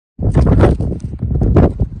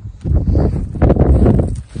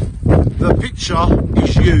picture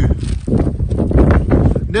is you.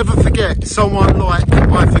 Never forget someone like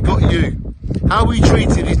I Forgot You. How we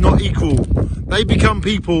treated is not equal. They become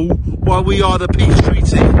people while we are the peace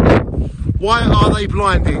treaty. Why are they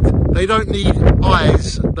blinded? They don't need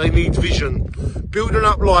eyes, they need vision. Building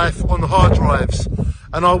up life on hard drives.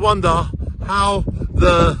 And I wonder how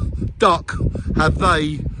the duck have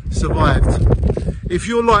they survived. If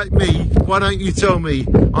you're like me, why don't you tell me?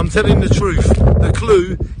 I'm telling the truth. The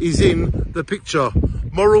clue is in the picture.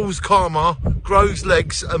 Morals, karma, grows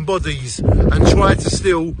legs and bodies and try to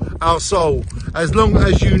steal our soul. As long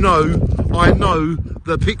as you know, I know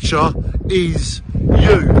the picture is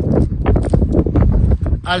you.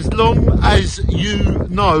 As long as you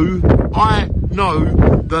know, I know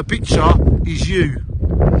the picture is you.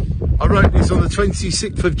 I wrote this on the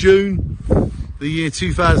 26th of June, the year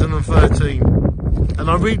 2013. And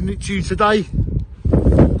I'm reading it to you today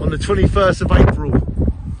on the 21st of April,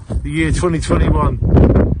 the year 2021.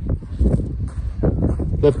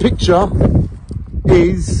 The picture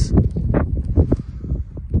is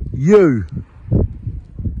you.